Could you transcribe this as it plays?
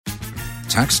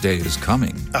Tax day is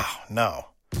coming. Oh, no.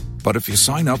 But if you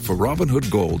sign up for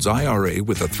Robinhood Gold's IRA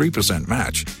with a 3%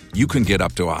 match, you can get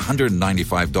up to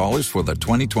 $195 for the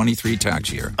 2023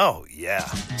 tax year. Oh, yeah.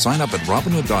 Sign up at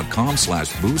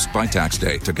Robinhood.com/boost by tax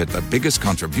day to get the biggest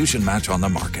contribution match on the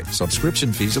market.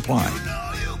 Subscription fees apply.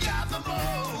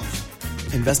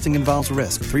 Investing involves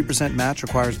risk. 3% match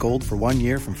requires gold for 1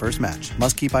 year from first match.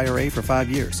 Must keep IRA for 5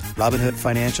 years. Robinhood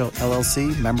Financial,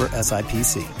 LLC, member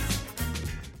SIPC.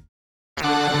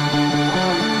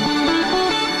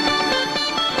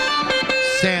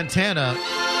 Santana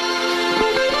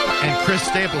and Chris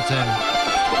Stapleton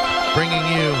bringing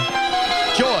you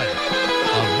Joy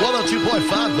on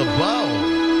 102.5 The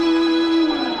Bone.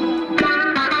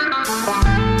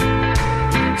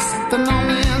 Something on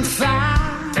the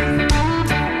inside,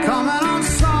 coming on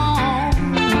strong.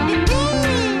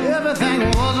 Everything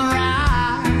wasn't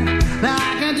right. Now I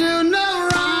can do no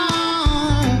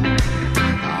wrong.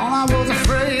 All I was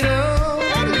afraid of,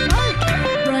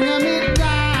 bringing me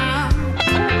down.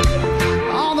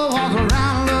 All the walls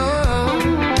around us,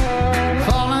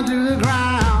 falling to the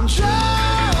ground. Sure,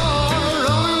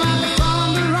 rolling like the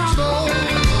thunder rumble.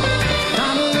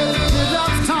 Time to let the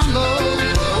teardrops tumble.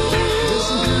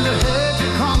 Listen to the head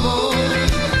crumble.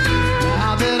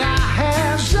 Now that I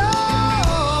have joy,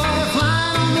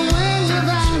 flying on the wings of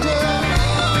anger,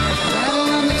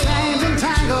 rattling the chains and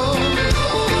tangle,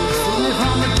 see me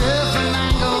from a different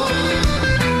angle.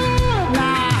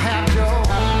 Now I have joy.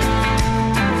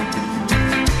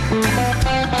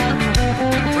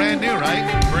 Brand new, right?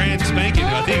 Brand spanking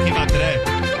new. I think it came out today.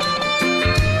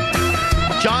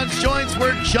 John's Joints,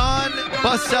 where John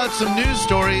busts out some news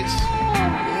stories.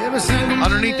 Every single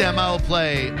Underneath them, I will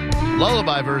play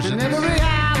lullaby versions every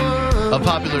hour, of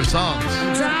popular songs.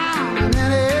 drowning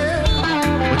in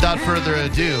it. Without further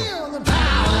ado, Feel the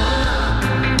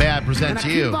power. may I present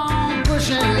to you Keep on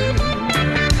pushing.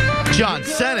 John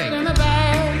Senning. In the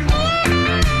bag,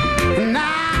 and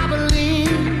I believe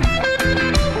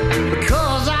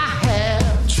because I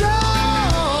have joy,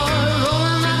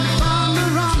 rolling like thunder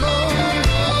rumble.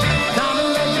 Time to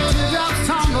let the teardrops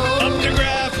tumble.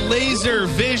 Optograph Laser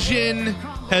Vision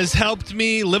has helped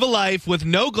me live a life with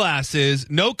no glasses,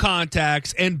 no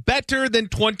contacts, and better than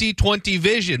 20/20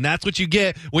 vision. That's what you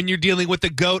get when you're dealing with the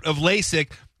GOAT of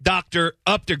LASIK, Dr.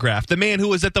 Optograph, the man who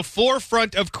was at the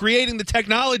forefront of creating the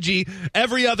technology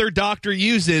every other doctor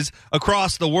uses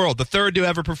across the world. The third to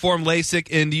ever perform LASIK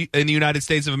in the United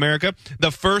States of America,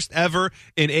 the first ever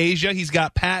in Asia. He's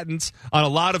got patents on a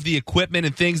lot of the equipment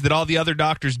and things that all the other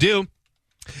doctors do.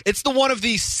 It's one of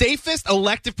the safest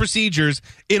elective procedures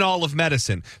in all of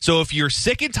medicine. So if you're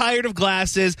sick and tired of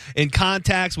glasses and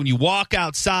contacts when you walk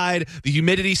outside, the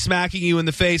humidity smacking you in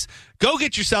the face, go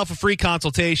get yourself a free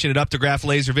consultation at Optograph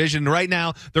Laser Vision. Right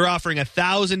now, they're offering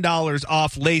 $1,000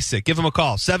 off LASIK. Give them a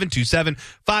call,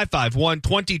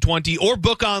 727-551-2020, or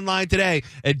book online today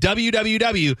at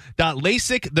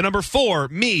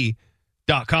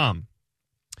www.lasik4me.com.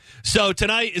 So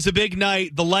tonight is a big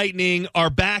night. The Lightning are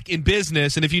back in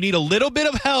business, and if you need a little bit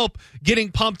of help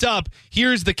getting pumped up,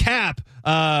 here's the cap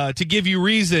to give you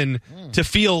reason to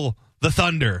feel the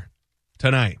thunder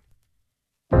tonight.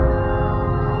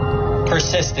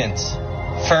 Persistence.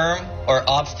 Firm or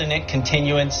obstinate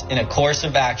continuance in a course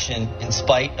of action in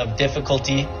spite of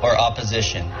difficulty or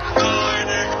opposition. The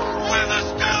Lightning win the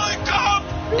Stanley Cup!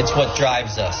 It's what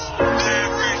drives us,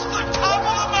 They've reached the top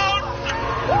of the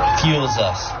mountain! fuels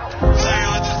us. They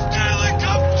are the Stanley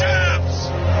Cup champs!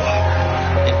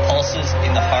 It pulses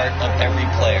in the heart of every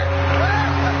player.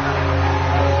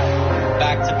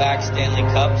 Back-to-back Stanley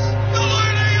Cups, The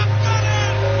Lightning have done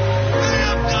it! They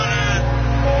have done it!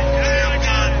 They have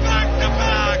gone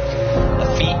back-to-back! a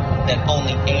feat that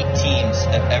only 8 teams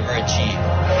have ever achieved.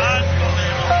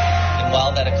 Unbelievable! And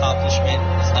while that accomplishment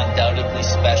is undoubtedly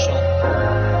special,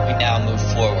 we now move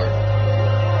forward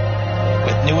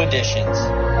with new additions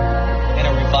and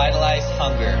a revitalized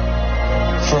hunger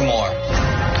for more.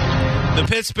 The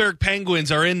Pittsburgh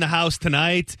Penguins are in the house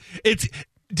tonight.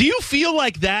 Do you feel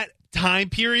like that time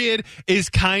period is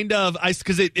kind of,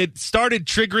 because it started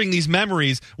triggering these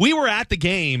memories. We were at the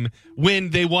game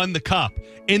when they won the cup,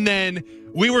 and then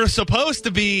we were supposed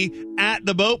to be at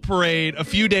the boat parade a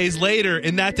few days later,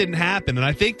 and that didn't happen. And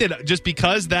I think that just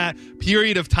because that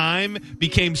period of time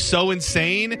became so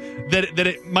insane that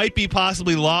it might be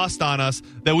possibly lost on us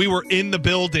that we were in the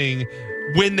building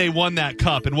when they won that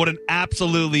cup, and what an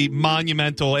absolutely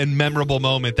monumental and memorable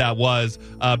moment that was,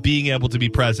 being able to be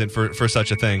present for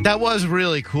such a thing. That was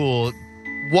really cool.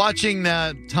 Watching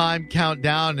that time count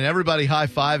down and everybody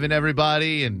high-fiving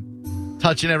everybody and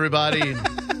touching everybody.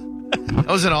 And That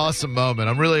was an awesome moment.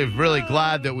 I'm really, really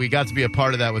glad that we got to be a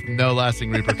part of that with no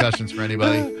lasting repercussions for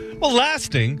anybody. Well,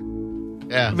 lasting.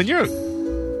 Yeah. I mean, you're.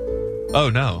 Oh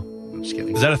no. I'm just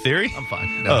kidding. Is that a theory? I'm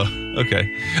fine. No. Oh, okay.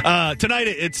 Tonight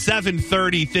at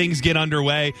 7:30, things get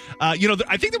underway. I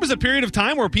think there was a period of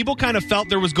time where people kind of felt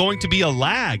there was going to be a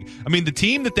lag. I mean, the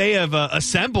team that they have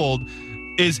assembled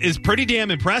is pretty damn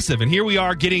impressive. And here we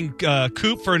are getting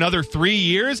Coop for another 3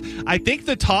 years. I think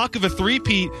the talk of a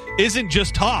three-peat isn't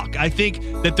just talk. I think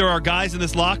that there are guys in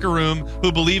this locker room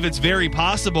who believe it's very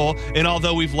possible. And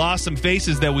although we've lost some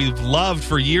faces that we've loved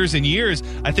for years and years,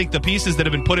 I think the pieces that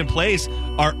have been put in place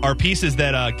are pieces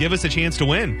that give us a chance to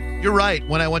win. You're right.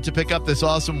 When I went to pick up this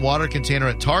awesome water container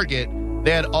at Target,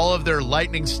 they had all of their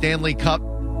Lightning Stanley Cup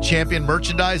champion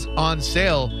merchandise on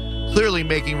sale, clearly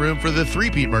making room for the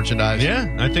three-peat merchandise.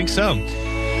 Yeah, I think so.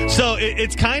 So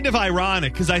it's kind of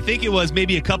ironic because I think it was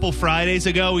maybe a couple Fridays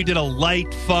ago we did a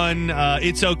light, fun,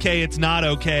 it's okay, it's not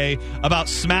okay about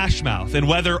Smash Mouth and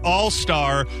whether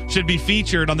All-Star should be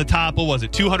featured on the top, what was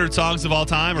it, 200 songs of all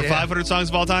time or 500 songs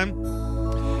of all time?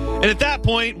 And at that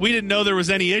point, we didn't know there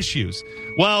was any issues.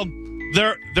 Well,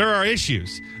 there are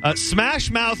issues.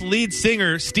 Smash Mouth lead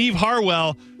singer Steve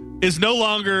Harwell is no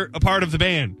longer a part of the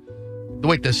band.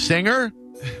 Wait, the singer?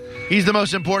 He's the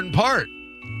most important part.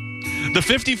 The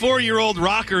 54-year-old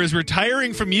rocker is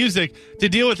retiring from music to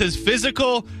deal with his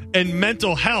physical and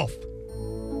mental health.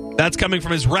 That's coming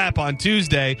from his rep on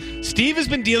Tuesday. Steve has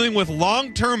been dealing with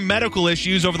long-term medical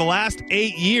issues over the last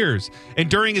 8 years. And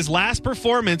during his last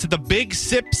performance at the Big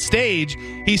Sip stage,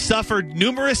 he suffered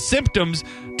numerous symptoms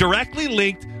directly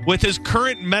linked with his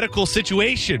current medical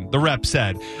situation, the rep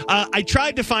said. I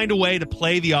tried to find a way to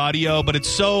play the audio, but it's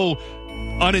so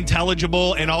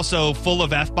unintelligible and also full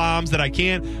of F-bombs that I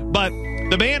can't. But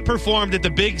the band performed at the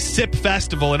Big Sip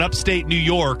Festival in upstate New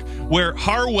York, where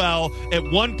Harwell at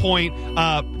one point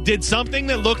did something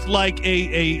that looked like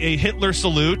a Hitler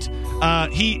salute.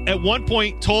 He at one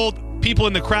point told people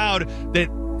in the crowd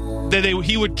that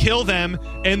he would kill them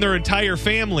and their entire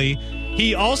family.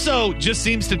 He also just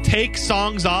seems to take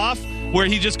songs off where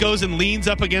he just goes and leans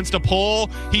up against a pole.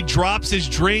 He drops his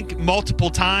drink multiple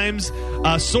times.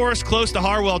 A source close to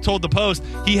Harwell told the Post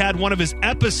he had one of his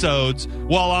episodes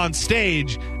while on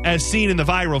stage, as seen in the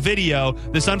viral video.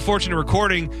 This unfortunate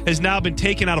recording has now been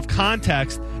taken out of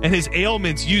context and his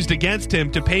ailments used against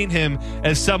him to paint him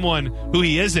as someone who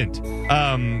he isn't.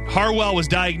 Harwell was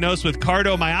diagnosed with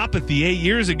cardiomyopathy 8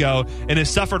 years ago and has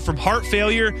suffered from heart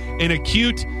failure and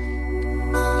acute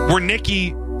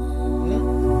Wernicke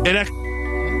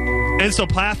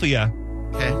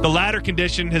encephalopathy. Okay. The latter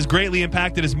condition has greatly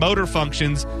impacted his motor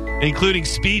functions, including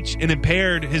speech, and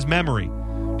impaired his memory.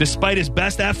 Despite his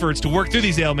best efforts to work through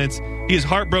these ailments, he is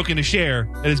heartbroken to share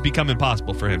it has become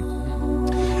impossible for him.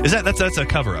 That's a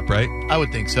cover-up, right? I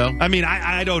would think so. I mean,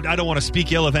 I don't want to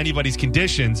speak ill of anybody's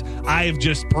conditions. I've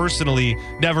just personally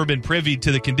never been privy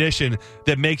to the condition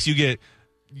that makes you get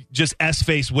just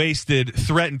S-face wasted,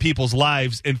 threaten people's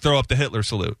lives, and throw up the Hitler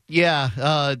salute.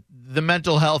 Yeah, the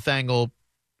mental health angle,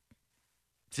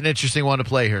 it's an interesting one to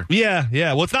play here. Yeah.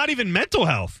 Well, it's not even mental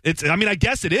health. I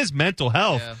guess it is mental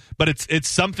health, but it's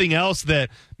something else that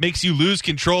makes you lose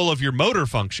control of your motor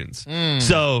functions.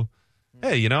 So,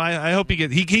 hey, I hope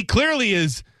he clearly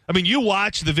is. I mean, you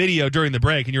watch the video during the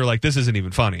break, and you're like, this isn't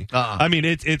even funny. I mean,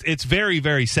 it's very,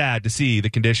 very sad to see the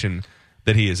condition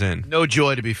that he is in. No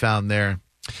joy to be found there.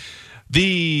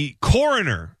 The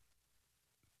coroner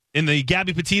in the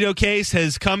Gabby Petito case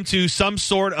has come to some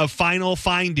sort of final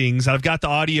findings. I've got the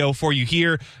audio for you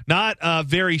here. Not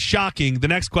very shocking. The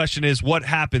next question is, what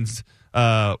happens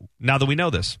now that we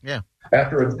know this? Yeah.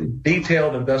 After a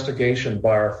detailed investigation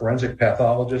by our forensic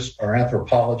pathologist, our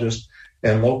anthropologist,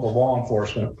 and local law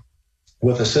enforcement,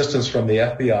 with assistance from the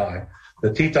FBI,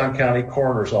 the Teton County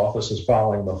Coroner's Office is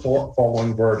following the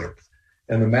following verdict.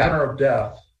 In the manner of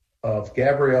death of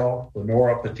Gabrielle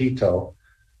Lenora Petito,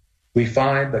 we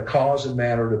find the cause and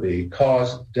manner to be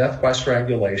death by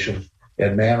strangulation,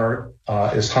 and manner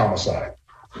is homicide.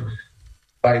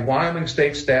 By Wyoming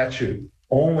state statute,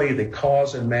 only the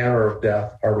cause and manner of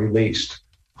death are released.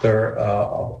 Their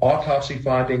autopsy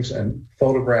findings and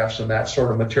photographs and that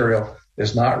sort of material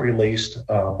is not released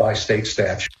by state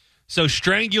statute. So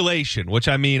strangulation, which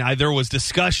there was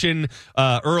discussion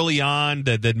early on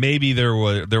that maybe there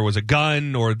was a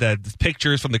gun, or that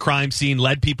pictures from the crime scene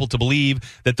led people to believe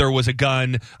that there was a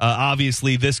gun.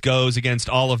 Obviously, this goes against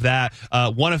all of that.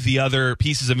 One of the other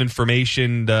pieces of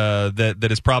information that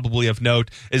is probably of note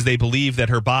is they believe that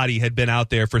her body had been out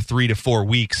there for 3 to 4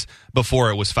 weeks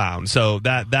before it was found. So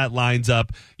that lines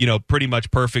up, pretty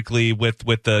much perfectly with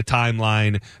the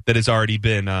timeline that has already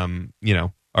been,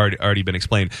 already been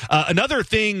explained. Another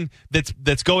thing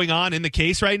that's going on in the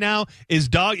case right now is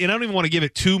Dog, and I don't even want to give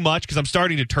it too much because I'm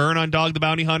starting to turn on Dog the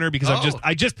Bounty Hunter because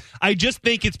I just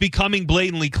think it's becoming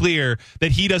blatantly clear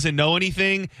that he doesn't know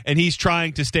anything and he's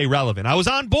trying to stay relevant. I was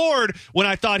on board when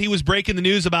I thought he was breaking the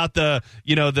news about the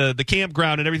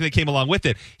campground and everything that came along with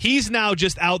it. He's now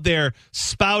just out there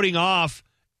spouting off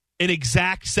an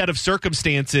exact set of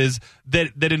circumstances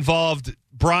that involved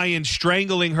Brian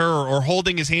strangling her or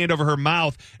holding his hand over her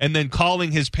mouth and then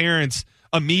calling his parents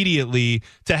immediately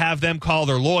to have them call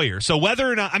their lawyer. So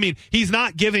whether or not, I mean, he's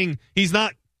not giving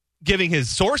his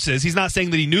sources. He's not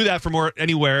saying that he knew that from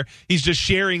anywhere. He's just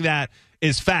sharing that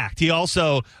is fact. He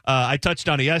also, I touched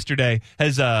on it yesterday,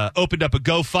 has opened up a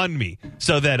GoFundMe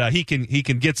so that he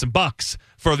can get some bucks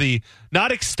for the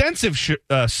not extensive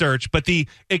search, but the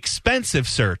expensive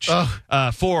search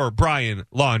for Brian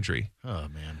Laundrie. Oh,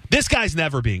 man. This guy's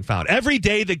never being found. Every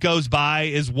day that goes by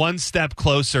is one step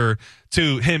closer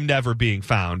to him never being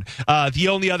found. The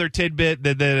only other tidbit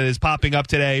that is popping up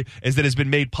today is that it's been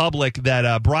made public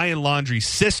that Brian Laundrie's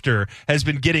sister has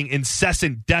been getting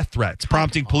incessant death threats,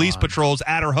 prompting police patrols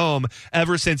at her home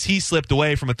ever since he slipped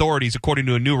away from authorities, according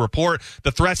to a new report.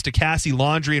 The threats to Cassie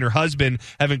Laundrie and her husband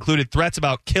have included threats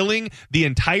about killing the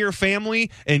entire family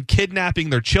and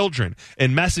kidnapping their children,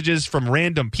 and messages from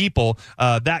random people,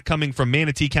 that coming from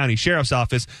Manatee County Sheriff's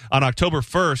Office. On October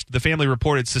 1st, the family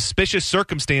reported suspicious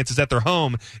circumstances at their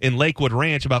home in Lakewood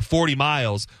Ranch, about 40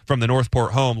 miles from the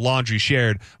Northport home Laundrie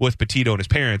shared with Petito and his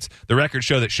parents. The records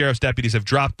show that sheriff's deputies have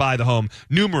dropped by the home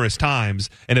numerous times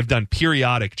and have done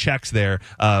periodic checks there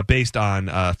based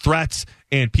on threats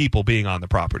and people being on the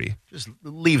property. Just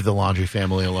leave the Laundrie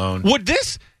family alone.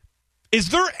 Is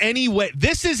there any way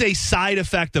this is a side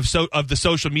effect of the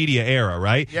social media era,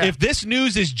 right? Yeah. If this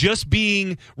news is just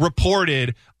being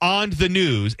reported on the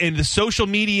news and the social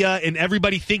media and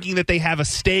everybody thinking that they have a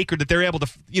stake or that they're able to,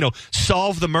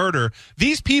 solve the murder,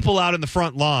 these people out in the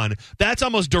front lawn, that's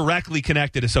almost directly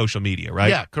connected to social media,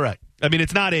 right? Yeah, correct. I mean,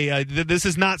 it's not this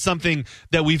is not something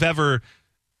that we've ever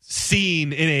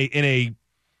seen in a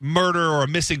murder or a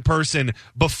missing person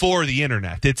before the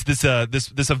internet. It's this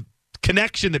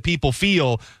connection that people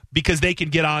feel because they can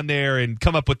get on there and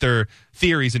come up with their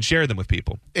theories and share them with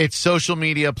people. It's social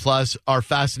media plus our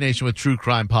fascination with true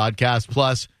crime podcasts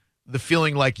plus the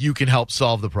feeling like you can help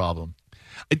solve the problem.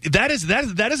 That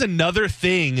is another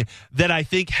thing that I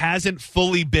think hasn't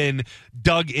fully been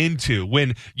dug into.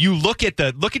 When you look at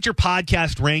your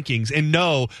podcast rankings and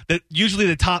know that usually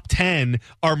the top 10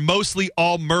 are mostly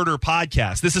all murder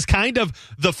podcasts. This is kind of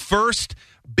the first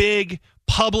big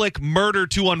public murder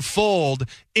to unfold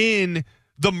in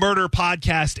the murder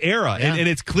podcast era. Yeah. And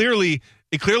it clearly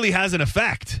has an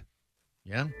effect.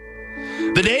 Yeah.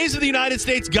 The days of the United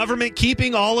States government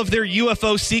keeping all of their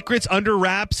UFO secrets under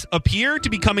wraps appear to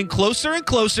be coming closer and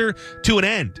closer to an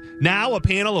end. Now, a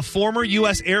panel of former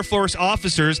U.S. Air Force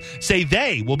officers say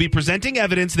they will be presenting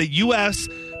evidence that UFOs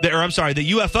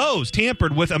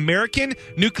tampered with American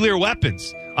nuclear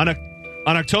weapons.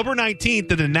 On October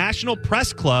 19th, at the National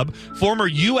Press Club, former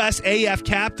USAF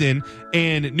captain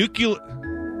and nuclear.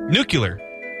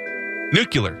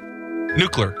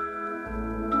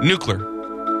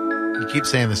 You keep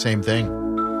saying the same thing.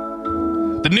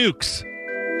 The nukes.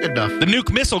 Good enough. The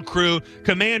nuke missile crew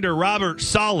commander Robert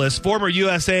Salas, former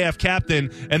USAF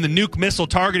captain, and the nuke missile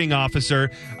targeting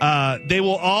officer, they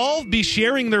will all be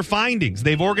sharing their findings.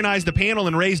 They've organized a panel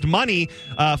and raised money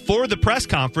for the press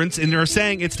conference, and they're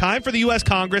saying it's time for the U.S.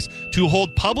 Congress to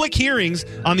hold public hearings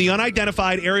on the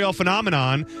unidentified aerial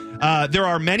phenomenon. There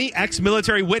are many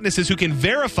ex-military witnesses who can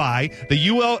verify the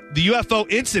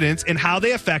UFO incidents and how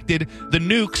they affected the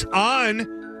nukes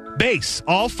on base.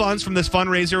 All funds from this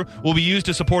fundraiser will be used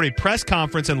to support a press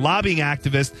conference and lobbying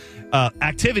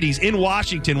activities in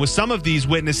Washington with some of these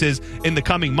witnesses in the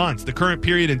coming months. The current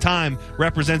period in time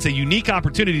represents a unique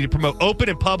opportunity to promote open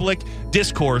and public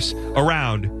discourse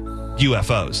around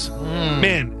UFOs.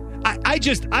 Man,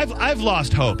 I've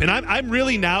lost hope, and I'm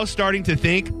really now starting to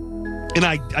think, and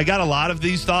I got a lot of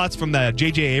these thoughts from the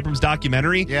J.J. Abrams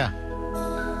documentary. Yeah.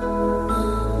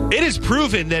 It is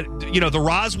proven that, the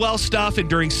Roswell stuff and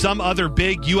during some other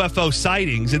big UFO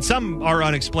sightings, and some are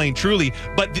unexplained truly,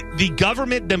 but the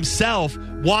government themselves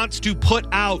wants to put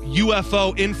out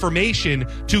UFO information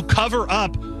to cover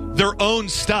up their own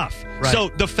stuff. Right. So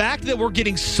the fact that we're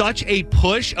getting such a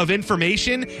push of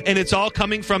information and it's all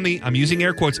coming from the, I'm using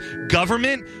air quotes,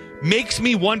 government, makes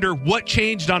me wonder what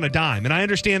changed on a dime. And I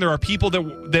understand there are people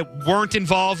that weren't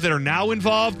involved that are now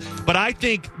involved, but I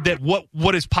think that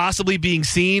what is possibly being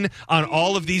seen on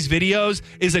all of these videos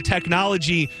is a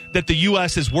technology that the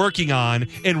U.S. is working on,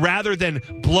 and rather than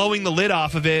blowing the lid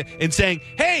off of it and saying,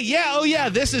 hey,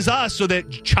 this is us, so that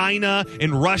China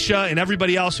and Russia and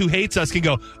everybody else who hates us can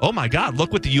go, oh my God,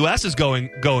 look what the U.S. is going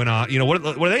on. You know, what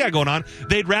do they got going on?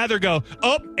 They'd rather go,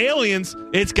 oh, aliens,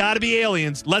 it's got to be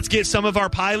aliens. Let's get some of our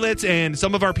pilots and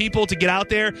some of our people to get out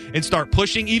there and start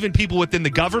pushing. Even people within the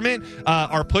government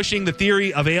are pushing the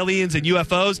theory of aliens and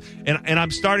UFOs. And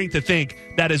I'm starting to think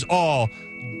that is all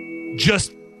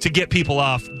just to get people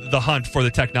off the hunt for the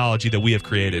technology that we have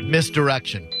created.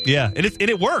 Misdirection. Yeah, and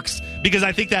it works, because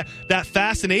I think that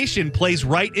fascination plays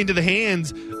right into the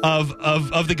hands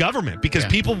of the government, because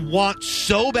people want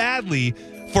so badly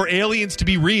for aliens to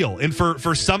be real and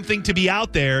for something to be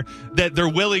out there that they're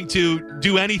willing to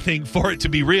do anything for it to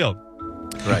be real.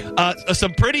 Right.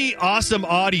 Some pretty awesome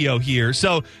audio here.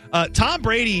 So Tom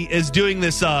Brady is doing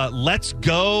this Let's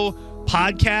Go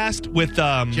podcast with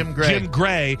Jim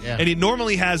Gray, and he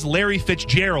normally has Larry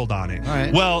Fitzgerald on it. All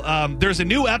right. Well, there's a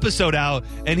new episode out,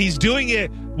 and he's doing it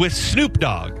with Snoop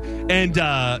Dogg. And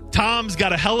Tom's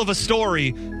got a hell of a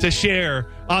story to share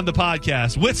on the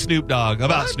podcast with Snoop Dogg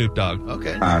about Snoop Dogg.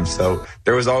 Okay. So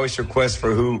there was always requests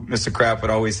for who Mr. Kraft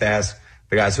would always ask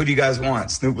the guys, who do you guys want?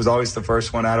 Snoop was always the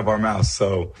first one out of our mouths.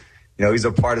 So, you know, he's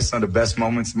a part of some of the best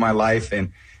moments in my life.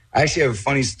 And I actually have a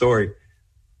funny story.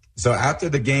 So after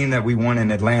the game that we won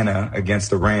in Atlanta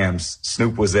against the Rams,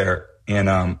 Snoop was there. And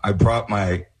I brought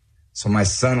my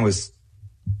son was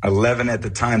 11 at the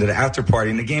time to the after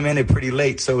party, and the game ended pretty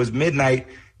late. So it was midnight.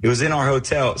 It was in our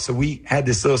hotel. So we had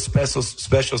this little special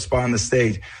spot on the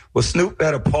stage. Well, Snoop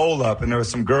had a pole up, and there were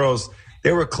some girls.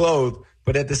 They were clothed,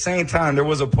 but at the same time, there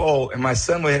was a pole, and my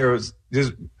son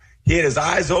he had his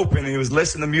eyes open, and he was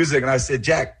listening to music. And I said,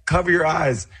 Jack, cover your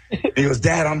eyes. And he goes,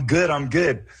 Dad, I'm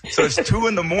good. So it's 2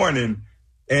 a.m.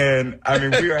 And I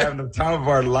mean, we are having the time of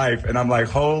our life. And I'm like,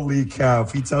 holy cow.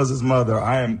 If he tells his mother,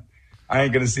 I ain't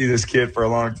going to see this kid for a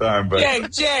long time.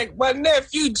 But Jack, my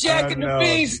nephew, Jack and the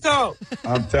Beanstalk.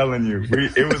 I'm telling you,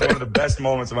 it was one of the best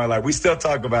moments of my life. We still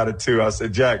talk about it, too. I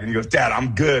said, Jack, and he goes, Dad,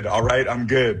 I'm good. All right, I'm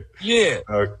good. Yeah.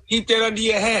 Keep that under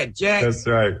your hat, Jack. That's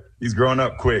right. He's growing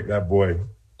up quick, that boy.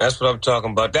 That's what I'm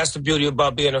talking about. That's the beauty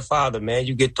about being a father, man.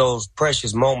 You get those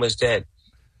precious moments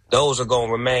those are going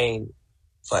to remain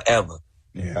forever.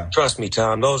 Yeah. Trust me,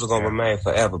 Tom. Those are going to remain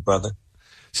forever, brother.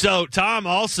 So Tom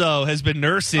also has been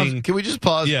nursing. Can we just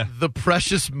pause? Yeah. The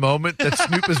precious moment that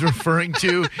Snoop is referring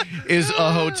to is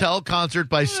a hotel concert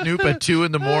by Snoop at 2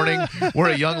 a.m.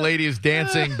 where a young lady is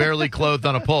dancing, barely clothed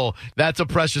on a pole. That's a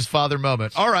precious father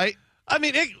moment. All right. I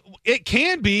mean, it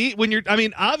can be when you're. I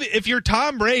mean, if you're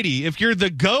Tom Brady, if you're the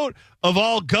GOAT of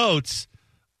all GOATs,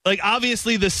 like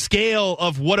obviously the scale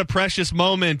of what a precious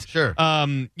moment, is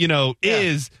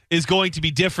going to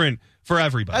be different for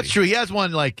everybody. That's true. He has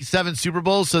won like 7 Super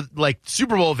Bowls, so like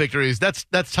Super Bowl victories. That's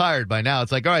tired by now.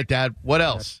 It's like, all right, Dad, what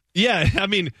else? Yeah, I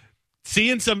mean,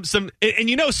 seeing some,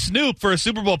 and Snoop for a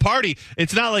Super Bowl party,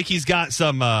 it's not like he's got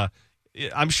some.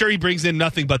 I'm sure he brings in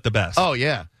nothing but the best. Oh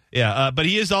yeah. Yeah, but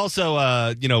he is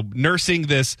also, nursing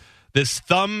this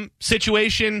thumb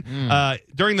situation.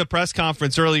 During the press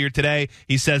conference earlier today,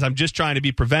 he says, I'm just trying to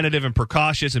be preventative and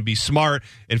precautious and be smart,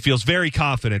 and feels very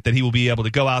confident that he will be able to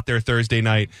go out there Thursday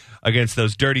night against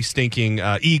those dirty, stinking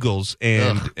Eagles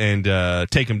and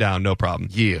take them down, no problem.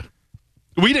 Yeah.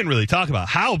 We didn't really talk about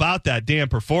how about that damn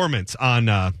performance on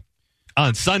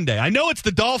Sunday. I know it's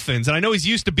the Dolphins, and I know he's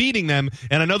used to beating them,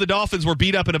 and I know the Dolphins were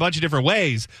beat up in a bunch of different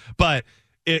ways, but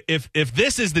if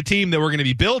this is the team that we're going to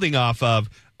be building off of,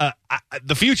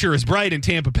 the future is bright in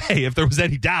Tampa Bay, if there was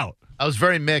any doubt. I was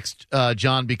very mixed,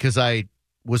 John, because I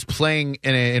was playing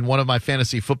in one of my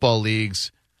fantasy football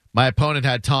leagues. My opponent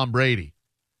had Tom Brady.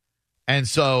 And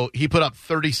so he put up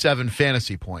 37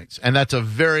 fantasy points. And that's a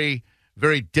very,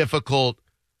 very difficult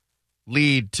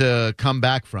lead to come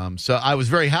back from. So I was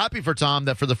very happy for Tom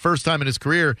that for the first time in his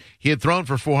career, he had thrown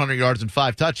for 400 yards and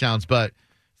 5 touchdowns, but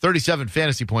 37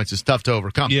 fantasy points is tough to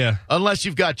overcome. Yeah. Unless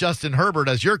you've got Justin Herbert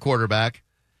as your quarterback.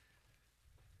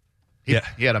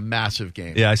 He had a massive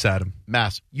game. Yeah, I sat him.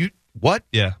 Massive. What?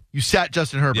 Yeah. You sat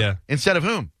Justin Herbert. Yeah. Instead of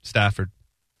whom? Stafford.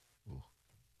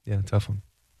 Yeah, tough one.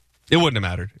 It wouldn't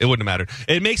have mattered.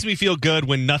 It makes me feel good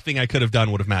when nothing I could have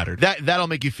done would have mattered. That'll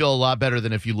make you feel a lot better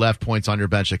than if you left points on your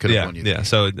bench that could have won you. Yeah,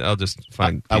 so I'll just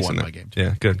find I won my game, too.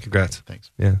 Yeah, good. Congrats. Thanks.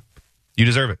 Yeah. You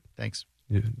deserve it. Thanks.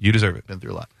 You deserve it. Been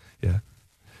through a lot. Yeah.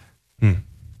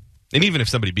 And even if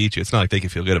somebody beats you, it's not like they can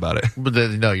feel good about it. But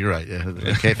no, you're right. Yeah.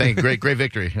 Okay, thank you. Great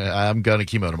victory. I'm going to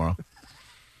chemo tomorrow.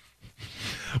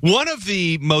 One of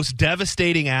the most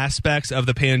devastating aspects of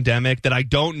the pandemic that I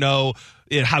don't know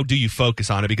how do you focus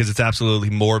on it because it's absolutely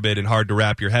morbid and hard to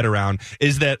wrap your head around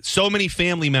is that so many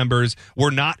family members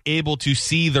were not able to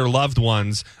see their loved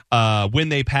ones when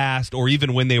they passed or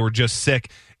even when they were just sick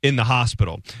in the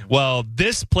hospital. Well,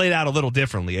 this played out a little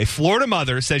differently. A Florida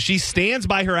mother says she stands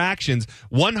by her actions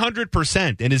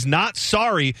 100% and is not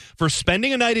sorry for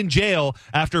spending a night in jail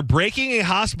after breaking a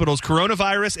hospital's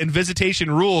coronavirus and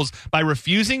visitation rules by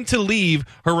refusing to leave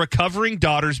her recovering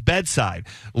daughter's bedside.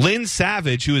 Lynn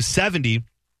Savage, who is 70,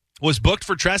 was booked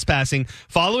for trespassing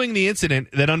following the incident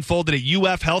that unfolded at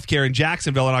UF Healthcare in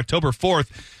Jacksonville on October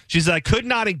 4th. She said, I could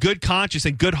not in good conscience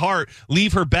and good heart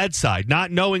leave her bedside,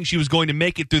 not knowing she was going to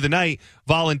make it through the night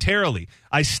voluntarily.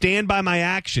 I stand by my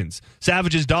actions.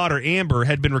 Savage's daughter, Amber,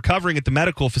 had been recovering at the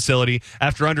medical facility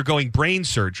after undergoing brain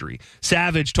surgery.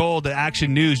 Savage told the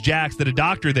Action News Jax that a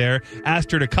doctor there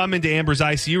asked her to come into Amber's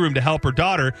ICU room to help her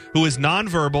daughter, who is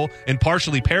nonverbal and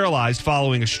partially paralyzed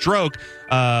following a stroke,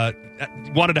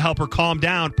 wanted to help her calm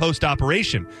down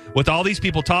post-operation. With all these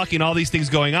people talking, all these things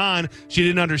going on, she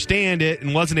didn't understand it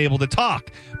and wasn't able to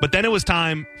talk. But then it was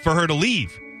time for her to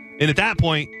leave. And at that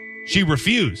point, she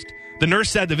refused. The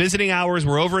nurse said the visiting hours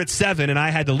were over at 7 and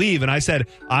I had to leave. And I said,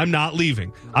 I'm not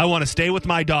leaving. I want to stay with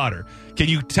my daughter. Can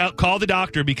you call the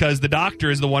doctor because the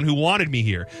doctor is the one who wanted me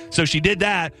here? So she did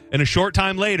that. And a short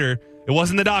time later, it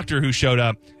wasn't the doctor who showed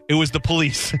up. It was the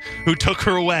police who took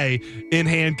her away in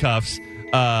handcuffs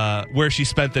where she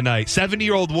spent the night.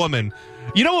 70-year-old woman.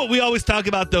 You know what we always talk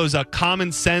about, those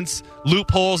common sense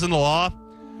loopholes in the law?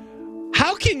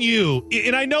 How can you,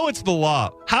 and I know it's the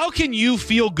law, how can you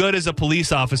feel good as a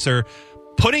police officer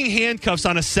putting handcuffs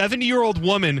on a 70-year-old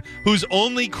woman whose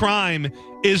only crime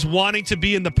is wanting to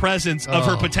be in the presence of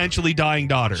her potentially dying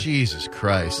daughter? Jesus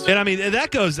Christ. And I mean,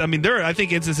 that goes, I mean, I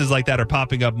think instances like that are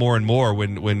popping up more and more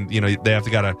when you know, they have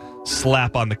to gotta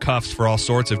slap on the cuffs for all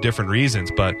sorts of different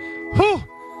reasons. But, whew.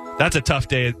 That's a tough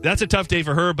day. That's a tough day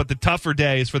for her, but the tougher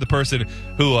day is for the person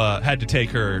who had to take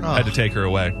her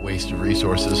away. Waste of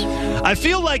resources. I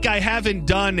feel like I haven't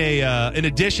done an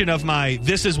edition of my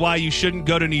 "This is why you shouldn't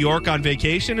go to New York on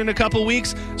vacation" in a couple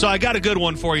weeks, so I got a good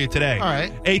one for you today. All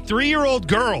right. A 3-year-old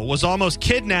girl was almost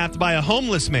kidnapped by a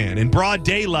homeless man in broad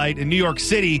daylight in New York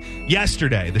City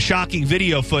yesterday. The shocking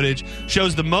video footage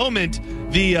shows the moment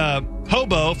the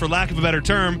hobo, for lack of a better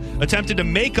term, attempted to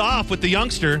make off with the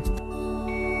youngster.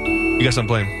 You guess I'm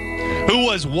playing. Who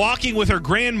was walking with her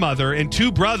grandmother and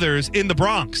 2 brothers in the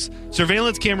Bronx.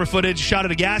 Surveillance camera footage shot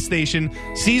at a gas station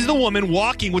sees the woman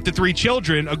walking with the 3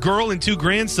 children, a girl and 2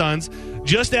 grandsons,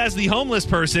 just as the homeless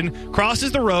person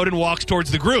crosses the road and walks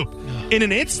towards the group. In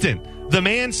an instant, the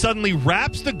man suddenly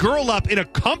wraps the girl up in a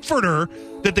comforter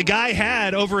that the guy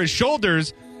had over his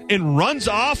shoulders and runs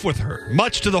off with her,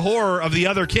 much to the horror of the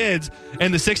other kids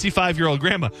and the 65-year-old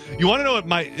grandma. You want to know what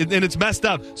and it's messed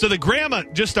up. So the grandma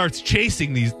just starts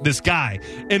chasing this guy.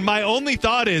 And my only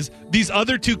thought is these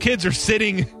other 2 kids are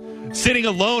sitting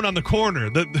alone on the corner.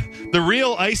 The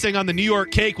real icing on the New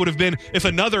York cake would have been if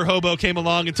another hobo came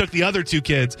along and took the other 2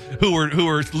 kids who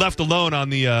were left alone on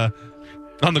the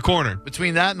corner.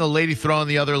 Between that and the lady throwing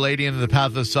the other lady into the path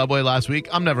of the subway last week,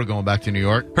 I'm never going back to New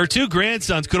York. Her 2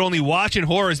 grandsons could only watch in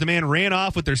horror as the man ran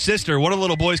off with their sister. One of the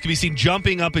little boys could be seen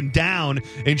jumping up and down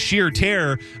in sheer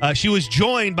terror. She was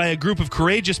joined by a group of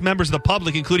courageous members of the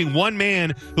public, including one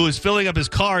man who was filling up his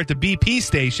car at the BP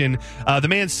station. The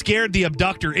man scared the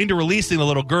abductor into releasing the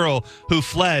little girl, who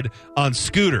fled on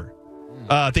scooter.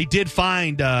 They did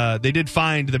find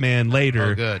the man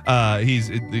later. Oh, good.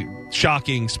 He's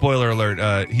shocking. Spoiler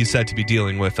alert. He's said to be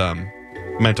dealing with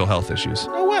mental health issues.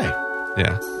 No way.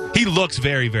 Yeah, he looks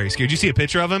very, very scared. Did you see a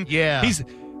picture of him? Yeah.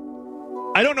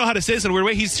 I don't know how to say this in a weird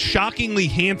way. He's shockingly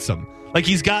handsome. Like,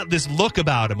 he's got this look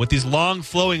about him with these long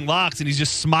flowing locks, and he's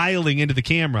just smiling into the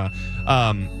camera.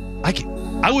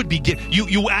 I would be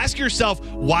you ask yourself,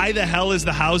 why the hell is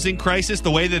the housing crisis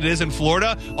the way that it is in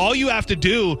Florida? All you have to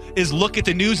do is look at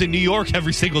the news in New York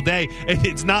every single day, and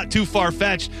it's not too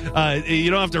far-fetched.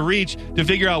 You don't have to reach to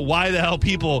figure out why the hell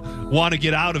people want to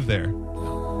get out of there.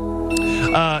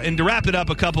 And to wrap it up,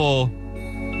 a couple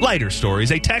lighter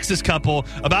stories. A Texas couple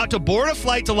about to board a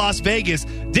flight to Las Vegas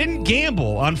didn't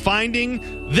gamble on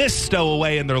finding this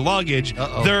stowaway in their luggage.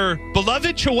 Their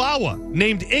beloved Chihuahua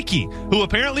named Icky, who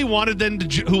apparently wanted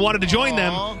to join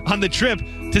them on the trip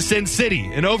to Sin City.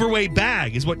 An overweight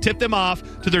bag is what tipped them off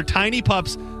to their tiny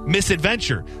pup's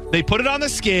misadventure. They put it on the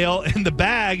scale, and the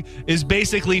bag is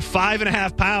basically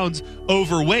 5.5 pounds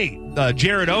overweight.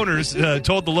 Jared Owners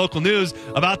told the local news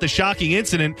about the shocking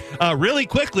incident. Really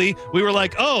quickly, we were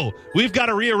like, we've got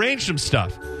to rearrange some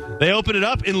stuff. They open it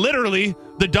up, and literally,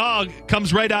 the dog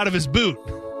comes right out of his boot.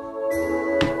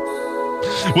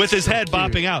 with his head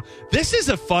bopping out. This is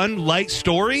a fun, light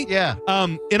story. Yeah.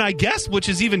 And I guess, which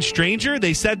is even stranger,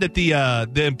 they said that the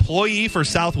employee for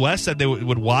Southwest said they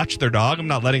would watch their dog. I'm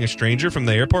not letting a stranger from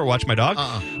the airport watch my dog.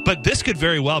 But this could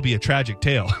very well be a tragic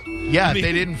tale. Yeah, I mean, if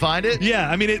they didn't find it? Yeah,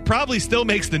 I mean, it probably still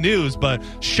makes the news, but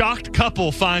shocked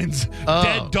couple finds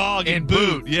dead dog in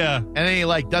boot. Yeah. And then he,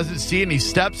 doesn't see it, and he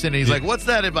steps in, and he's like, what's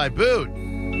that in my boot?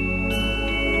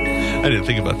 I didn't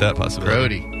think about that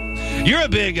possibility. Brody. You're a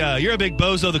big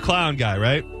Bozo the Clown guy,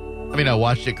 right? I mean, I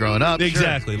watched it growing up.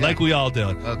 Exactly, sure. like we all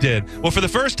did. Well, for the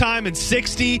first time in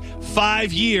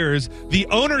 65 years, the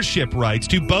ownership rights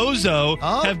to Bozo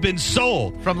have been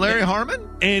sold. From Larry Harmon?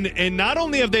 And not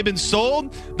only have they been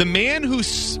sold, the man who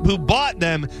bought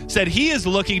them said he is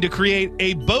looking to create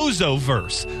a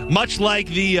Bozo-verse, much like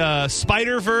the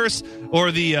Spider-Verse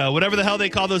or the whatever the hell they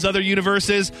call those other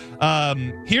universes.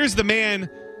 Here's the man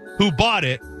who bought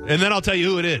it, and then I'll tell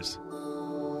you who it is.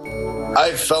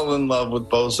 I fell in love with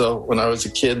Bozo when I was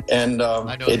a kid, and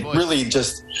it really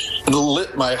just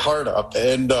lit my heart up.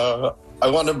 And I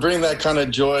want to bring that kind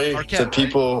of joy to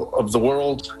people of the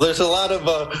world. There's a lot of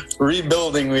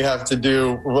rebuilding we have to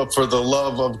do for the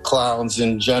love of clowns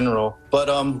in general. But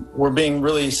we're being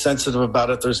really sensitive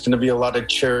about it. There's going to be a lot of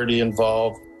charity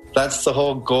involved. That's the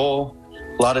whole goal.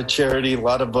 A lot of charity, a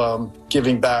lot of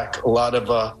giving back, a lot of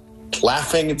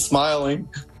laughing and smiling.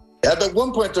 At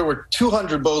one point, there were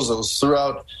 200 Bozos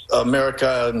throughout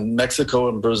America and Mexico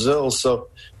and Brazil. So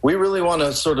we really want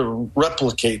to sort of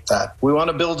replicate that. We want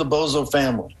to build a Bozo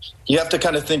family. You have to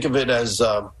kind of think of it as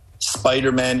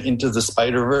Spider-Man into the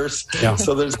Spider-Verse. Yeah.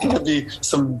 So there's going to be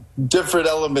some different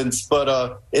elements,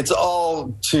 but it's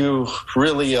all to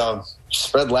really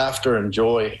spread laughter and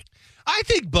joy. I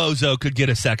think Bozo could get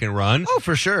a second run. Oh,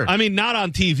 for sure. I mean, not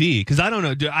on TV, because I don't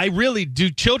know. Do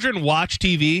children watch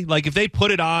TV? Like, if they put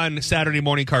it on Saturday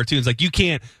morning cartoons, you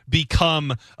can't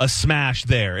become a smash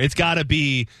there. It's got to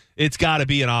be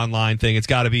an online thing. It's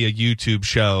got to be a YouTube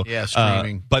show. Yeah,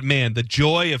 streaming. But man, the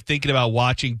joy of thinking about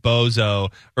watching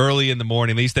Bozo early in the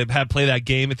morning. They used to play that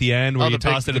game at the end where you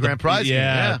toss it at the grand prize.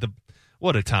 Yeah.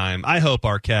 What a time. I hope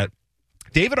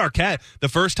David Arquette, the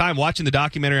first time watching the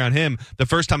documentary on him, the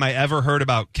first time I ever heard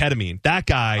about ketamine, that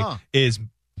guy is,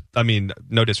 I mean,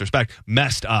 no disrespect,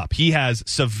 messed up. He has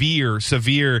severe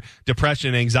depression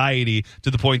and anxiety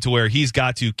to the point to where he's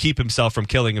got to keep himself from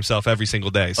killing himself every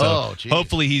single day. So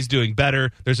hopefully he's doing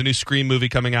better. There's a new Scream movie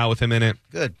coming out with him in it.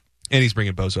 Good. And he's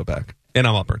bringing Bozo back. And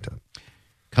I'm all burnt out.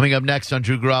 Coming up next on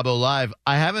Drew Garabo Live,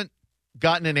 I haven't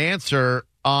gotten an answer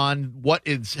on what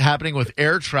is happening with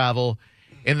air travel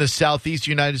in the southeast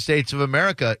United States of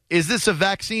America. Is this a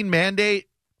vaccine mandate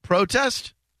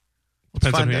protest?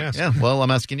 Depends on who you ask. Yeah, well, I'm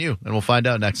asking you, and we'll find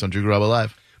out next on Drew Garabo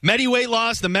Live. Medi Weight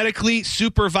Loss, the medically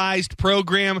supervised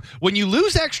program. When you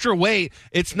lose extra weight,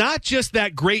 it's not just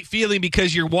that great feeling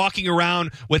because you're walking around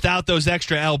without those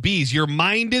extra lbs. Your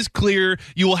mind is clear.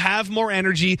 You will have more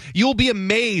energy. You will be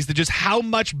amazed at just how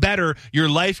much better your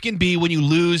life can be when you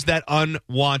lose that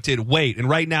unwanted weight. And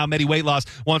right now, Medi Weight Loss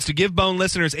wants to give Bone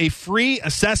listeners a free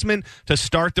assessment to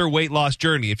start their weight loss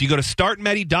journey. If you go to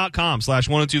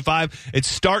startmedi.com/1025,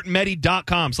 it's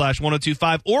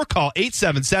startmedi.com/1025, or call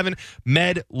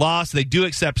 877-MED Loss. They do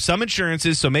accept some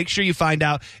insurances, so make sure you find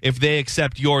out if they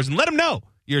accept yours and let them know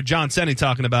you're John Senning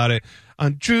talking about it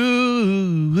on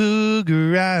Drew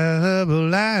Garabo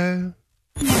Live.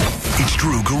 It's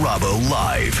Drew Garabo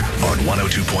Live on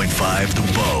 102.5 The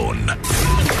Bone.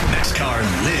 NASCAR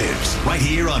lives right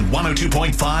here on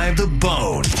 102.5 The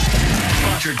Bone.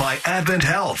 Sponsored by Advent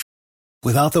Health.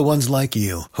 Without the ones like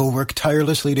you, who work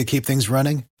tirelessly to keep things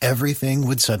running, everything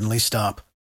would suddenly stop.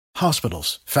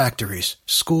 Hospitals, factories,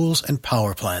 schools, and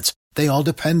power plants, they all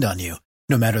depend on you.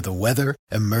 No matter the weather,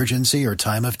 emergency, or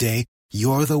time of day,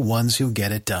 you're the ones who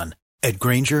get it done. At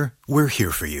Grainger, we're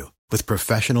here for you with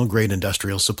professional-grade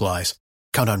industrial supplies.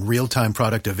 Count on real-time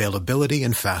product availability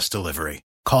and fast delivery.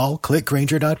 Call, click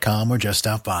Grainger.com, or just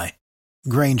stop by.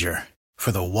 Grainger,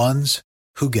 for the ones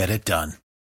who get it done.